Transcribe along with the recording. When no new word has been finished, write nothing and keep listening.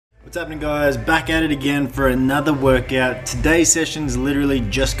What's happening, guys? Back at it again for another workout. Today's session is literally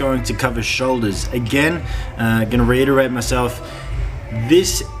just going to cover shoulders. Again, gonna reiterate myself.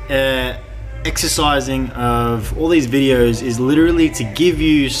 This exercising of all these videos is literally to give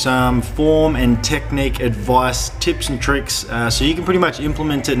you some form and technique advice, tips and tricks, so you can pretty much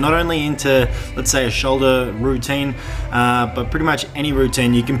implement it not only into, let's say, a shoulder routine, but pretty much any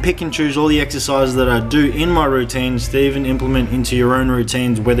routine. You can pick and choose all the exercises that I do in my routines to even implement into your own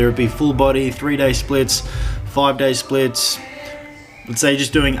routines, whether it be full body, 3-day splits, 5-day splits. Let's say you're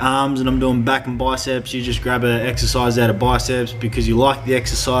just doing arms and I'm doing back and biceps. You just grab an exercise out of biceps because you like the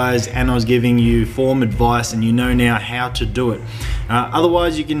exercise and I was giving you form advice and you know now how to do it.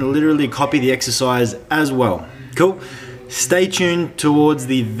 Otherwise, you can literally copy the exercise as well. Cool? Stay tuned towards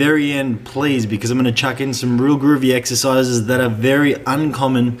the very end, please, because I'm going to chuck in some real groovy exercises that are very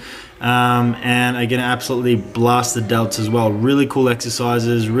uncommon and are going to absolutely blast the delts as well. Really cool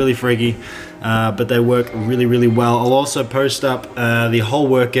exercises, really freaky, but they work really, really well. I'll also post up the whole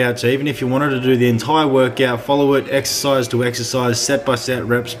workout, so even if you wanted to do the entire workout, follow it exercise to exercise, set by set,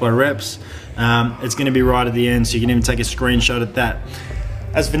 reps by reps, it's going to be right at the end, so you can even take a screenshot at that.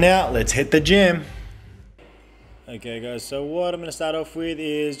 As for now, let's hit the gym. Okay guys, so what I'm going to start off with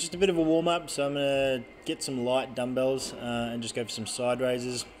is just a bit of a warm-up. So I'm going to get some light dumbbells and just go for some side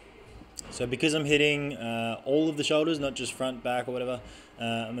raises. So because I'm hitting all of the shoulders, not just front, back or whatever,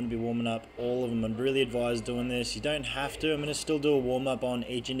 I'm going to be warming up all of them. I'd really advise doing this. You don't have to. I'm going to still do a warm-up on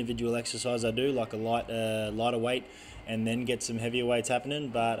each individual exercise I do, like a lighter weight, and then get some heavier weights happening.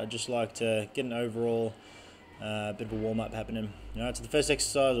 But I just like to get an overall bit of a warm-up happening. Alright, so the first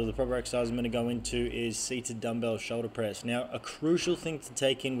exercise, or the proper exercise I'm going to go into, is seated dumbbell shoulder press. Now, a crucial thing to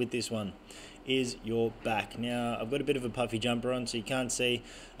take in with this one is your back. Now, I've got a bit of a puffy jumper on, so you can't see,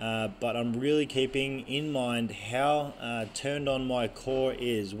 but I'm really keeping in mind how turned on my core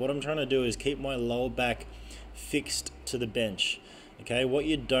is. What I'm trying to do is keep my lower back fixed to the bench. Okay, what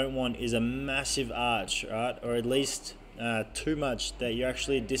you don't want is a massive arch, right? Or at least too much that you're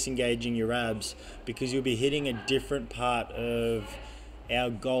actually disengaging your abs, because you'll be hitting a different part of our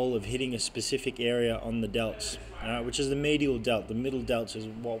goal of hitting a specific area on the delts, which is the medial delt. The middle delts is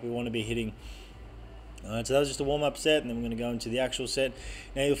what we want to be hitting. So that was just a warm-up set, and then we're going to go into the actual set.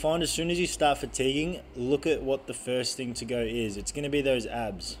 Now you'll find as soon as you start fatiguing, look at what the first thing to go is. It's going to be those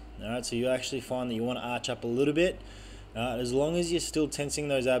abs. Alright, so you actually find that you want to arch up a little bit. As long as you're still tensing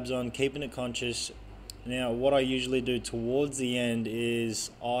those abs on, keeping it conscious. Now, what I usually do towards the end is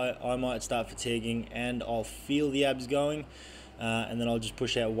I might start fatiguing and I'll feel the abs going, and then I'll just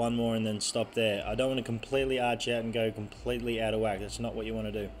push out one more and then stop there. I don't want to completely arch out and go completely out of whack. That's not what you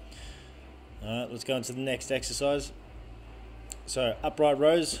want to do. Alright, let's go into the next exercise. So, upright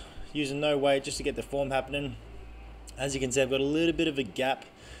rows, using no weight just to get the form happening. As you can see, I've got a little bit of a gap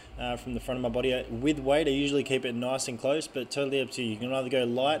from the front of my body. With weight, I usually keep it nice and close, but totally up to you. You can either go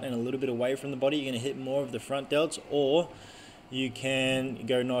light and a little bit away from the body, you're going to hit more of the front delts, or you can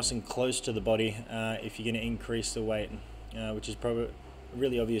go nice and close to the body if you're going to increase the weight, which is probably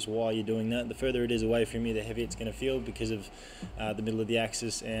really obvious why you're doing that. The further it is away from you, the heavier it's going to feel because of the middle of the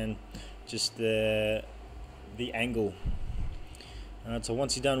axis and just the angle. Alright, so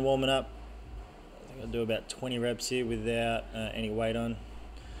once you're done warming up, I think I'll do about 20 reps here without any weight on,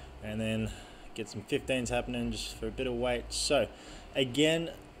 and then get some 15s happening just for a bit of weight. So again,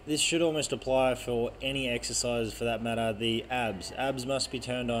 this should almost apply for any exercise for that matter. The abs must be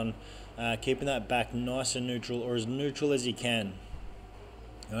turned on, keeping that back nice and neutral, or as neutral as you can.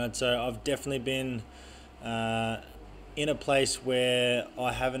 Alright, so I've definitely been in a place where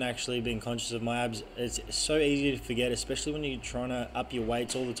I haven't actually been conscious of my abs. It's so easy to forget, especially when you're trying to up your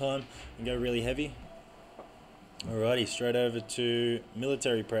weights all the time and go really heavy. Alrighty, straight over to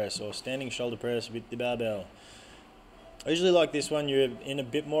military press, or standing shoulder press with the barbell. I usually like this one. You're in a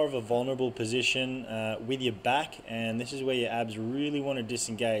bit more of a vulnerable position with your back, and this is where your abs really want to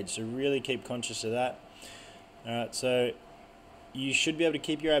disengage, so really keep conscious of that. Alright, so you should be able to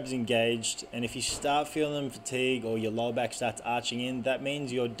keep your abs engaged, and if you start feeling them fatigue or your lower back starts arching in, that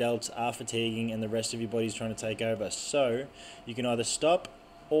means your delts are fatiguing and the rest of your body's trying to take over. So you can either stop,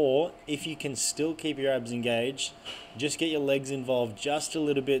 or if you can still keep your abs engaged, just get your legs involved just a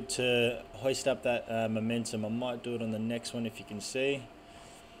little bit to hoist up that momentum. I might do it on the next one if you can see.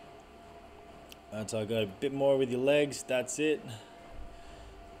 So I'll go a bit more with your legs, that's it.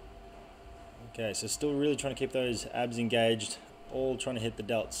 Okay, so still really trying to keep those abs engaged, all trying to hit the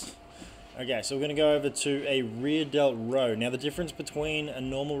delts. Okay, so we're going to go over to a rear delt row. Now the difference between a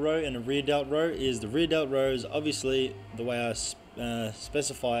normal row and a rear delt row is the rear delt row is obviously, the way I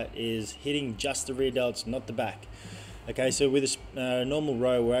specify it, is hitting just the rear delts, not the back. Okay, so with a normal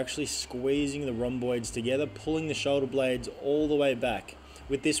row, we're actually squeezing the rhomboids together, pulling the shoulder blades all the way back.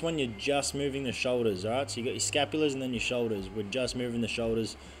 With this one, you're just moving the shoulders, all right? So you got your scapulars and then your shoulders. We're just moving the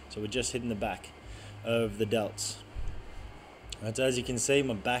shoulders, so we're just hitting the back of the delts. All right, so as you can see,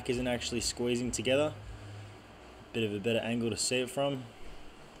 my back isn't actually squeezing together. Bit of a better angle to see it from.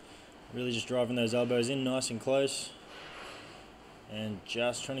 Really just driving those elbows in nice and close, and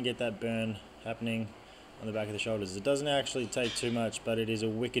just trying to get that burn happening on the back of the shoulders. It doesn't actually take too much, but it is a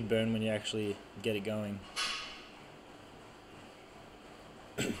wicked burn when you actually get it going.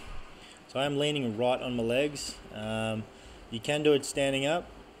 So I am leaning right on my legs. You can do it standing up,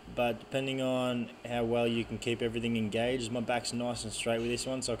 but depending on how well you can keep everything engaged, my back's nice and straight with this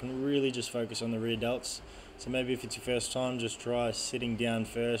one, so I can really just focus on the rear delts. So maybe if it's your first time, just try sitting down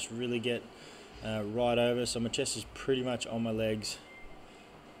first, really get right over, so my chest is pretty much on my legs.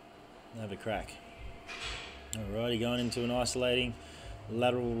 Have a crack. Alrighty, going into an isolating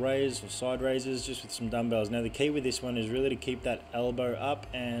lateral raise or side raises just with some dumbbells. Now the key with this one is really to keep that elbow up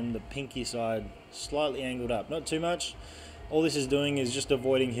and the pinky side slightly angled up, not too much. All this is doing is just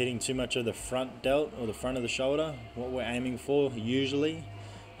avoiding hitting too much of the front delt or the front of the shoulder. What we're aiming for usually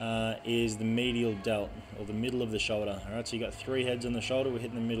is the medial delt or the middle of the shoulder. Alright, so you got 3 heads on the shoulder, we're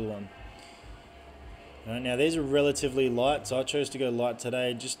hitting the middle one. Alright, now these are relatively light, so I chose to go light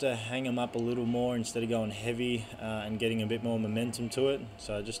today just to hang them up a little more instead of going heavy and getting a bit more momentum to it.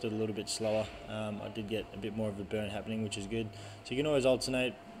 So I just did a little bit slower. I did get a bit more of a burn happening, which is good. So you can always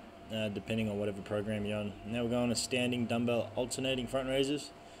alternate depending on whatever program you're on. Now we're going to standing dumbbell alternating front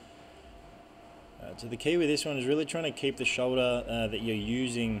raises. So the key with this one is really trying to keep the shoulder that you're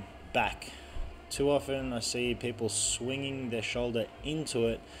using back. Too often I see people swinging their shoulder into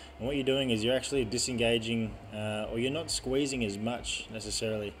it, and what you're doing is you're actually disengaging or you're not squeezing as much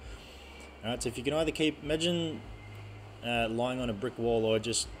necessarily. Alright, so if you can either imagine lying on a brick wall, or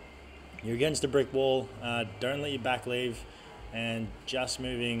just you're against a brick wall, don't let your back leave and just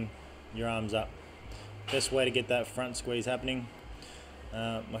moving your arms up. Best way to get that front squeeze happening.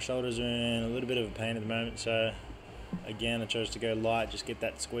 My shoulders are in a little bit of a pain at the moment, so again I chose to go light, just get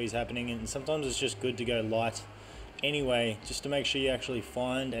that squeeze happening. And sometimes it's just good to go light anyway, just to make sure you actually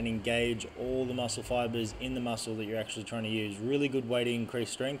find and engage all the muscle fibers in the muscle that you're actually trying to use. Really good way to increase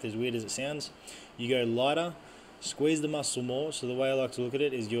strength, as weird as it sounds. You go lighter, squeeze the muscle more. So the way I like to look at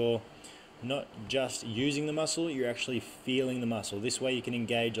it is you're not just using the muscle, you're actually feeling the muscle. This way you can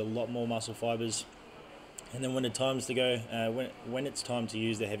engage a lot more muscle fibers, and then when it's time to go, when it's time to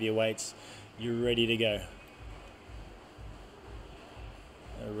use the heavier weights, you're ready to go.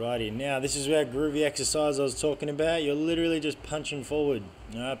 Alrighty, now this is that groovy exercise I was talking about. You're literally just punching forward,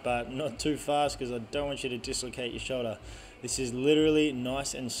 alright, but not too fast because I don't want you to dislocate your shoulder. This is literally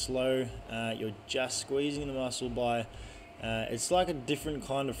nice and slow. You're just squeezing the muscle by, it's like a different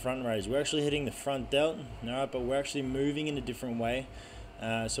kind of front raise. We're actually hitting the front delt, alright, but we're actually moving in a different way.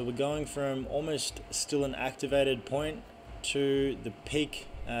 So we're going from almost still an activated point to the peak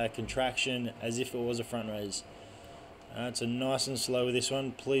contraction as if it was a front raise. So nice and slow with this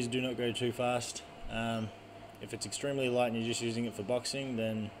one. Please do not go too fast. If it's extremely light and you're just using it for boxing,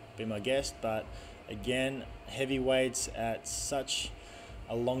 then be my guest. But again, heavy weights at such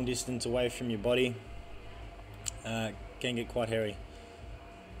a long distance away from your body can get quite hairy.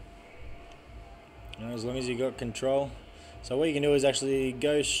 As long as you got control. So what you can do is actually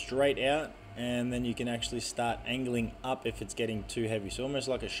go straight out, and then you can actually start angling up if it's getting too heavy. So almost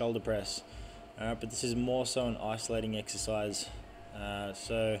like a shoulder press. But this is more so an isolating exercise.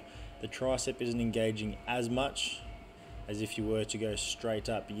 So the tricep isn't engaging as much as if you were to go straight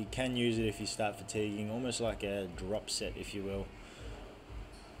up. But you can use it if you start fatiguing, almost like a drop set, if you will.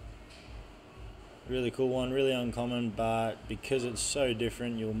 Really cool one, really uncommon, but because it's so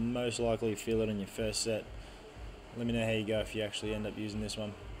different, you'll most likely feel it in your first set. Let me know how you go if you actually end up using this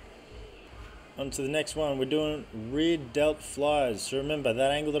one. On to the next one, we're doing rear delt flies. So remember,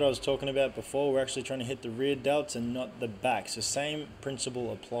 that angle that I was talking about before, we're actually trying to hit the rear delts and not the back. So same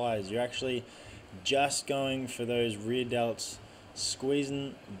principle applies. You're actually just going for those rear delts,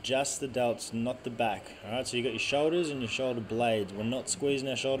 squeezing just the delts, not the back. Alright, so you got your shoulders and your shoulder blades. We're not squeezing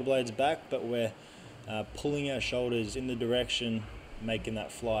our shoulder blades back, but we're pulling our shoulders in the direction, making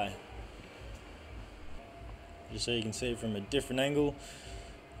that fly. Just so you can see it from a different angle.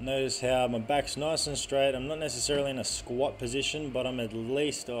 Notice how my back's nice and straight. I'm not necessarily in a squat position, but I'm at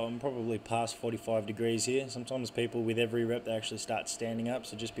least, I'm probably past 45 degrees here. Sometimes people with every rep, they actually start standing up,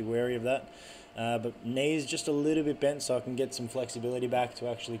 so just be wary of that. But knees just a little bit bent so I can get some flexibility back to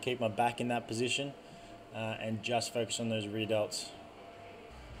actually keep my back in that position and just focus on those rear delts.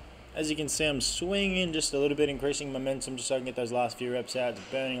 As you can see, I'm swinging just a little bit, increasing momentum just so I can get those last few reps out. It's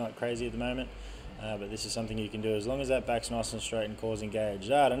burning like crazy at the moment, but this is something you can do as long as that back's nice and straight and core's engaged.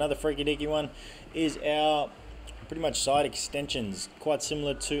 Alright, another freaky deaky one is our pretty much side extensions, quite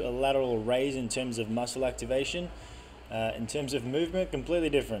similar to a lateral raise in terms of muscle activation. In terms of movement, completely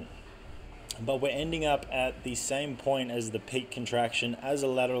different. But we're ending up at the same point as the peak contraction as a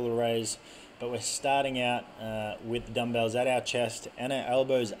lateral raise, but we're starting out with dumbbells at our chest and our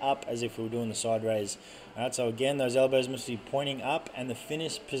elbows up as if we were doing the side raise. Alright, so again, those elbows must be pointing up, and the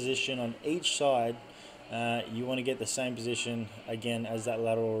finish position on each side, you want to get the same position again as that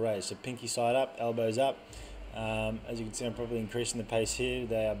lateral raise. So pinky side up, elbows up. As you can see, I'm probably increasing the pace here.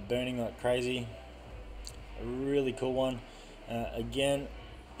 They are burning like crazy. A really cool one. Again,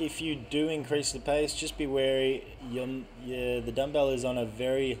 if you do increase the pace, just be wary. The dumbbell is on a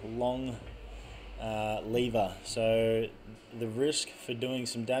very long lever, so the risk for doing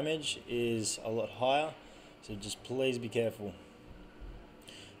some damage is a lot higher, so just please be careful.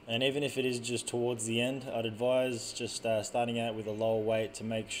 And even if it is just towards the end, I'd advise just starting out with a lower weight to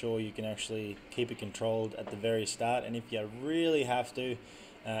make sure you can actually keep it controlled at the very start, and if you really have to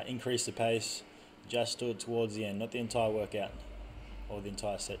increase the pace, just do it towards the end, not the entire workout, or the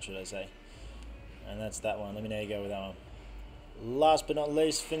entire set should I say. And that's that one. Let me know how you go with that one. Last but not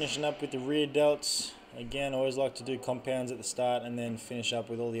least, finishing up with the rear delts. Again, I always like to do compounds at the start and then finish up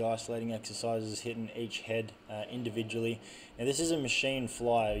with all the isolating exercises, hitting each head individually. Now this is a machine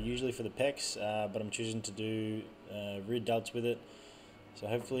fly, usually for the pecs, but I'm choosing to do rear delts with it. So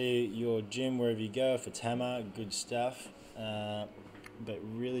hopefully your gym, wherever you go, if it's Hammrr, good stuff. But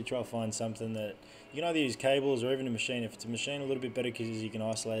really try to find something that you can either use cables or even a machine. If it's a machine, a little bit better because you can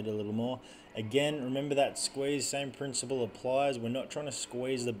isolate it a little more. Again, remember that squeeze, same principle applies. We're not trying to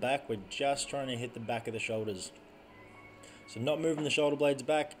squeeze the back, we're just trying to hit the back of the shoulders. So not moving the shoulder blades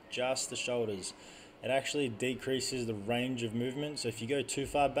back, just the shoulders. It actually decreases the range of movement. So if you go too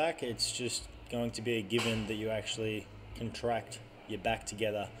far back, it's just going to be a given that you actually contract your back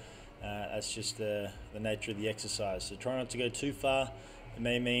together. That's just the nature of the exercise. So try not to go too far. It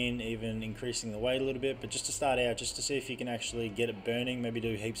may mean even increasing the weight a little bit, but just to start out, just to see if you can actually get it burning, maybe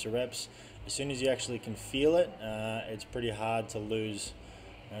do heaps of reps. As soon as you actually can feel it, it's pretty hard to lose.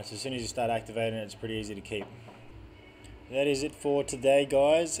 So as soon as you start activating it, it's pretty easy to keep. That is it for today,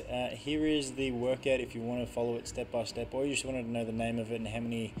 guys. Here is the workout if you want to follow it step by step, or you just wanted to know the name of it and how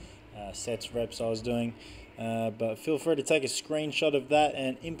many sets, reps I was doing. But feel free to take a screenshot of that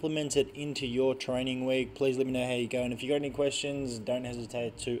and implement it into your training week. Please let me know how you go, and if you got any questions, don't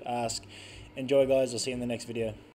hesitate to ask. Enjoy, guys. I'll see you in the next video.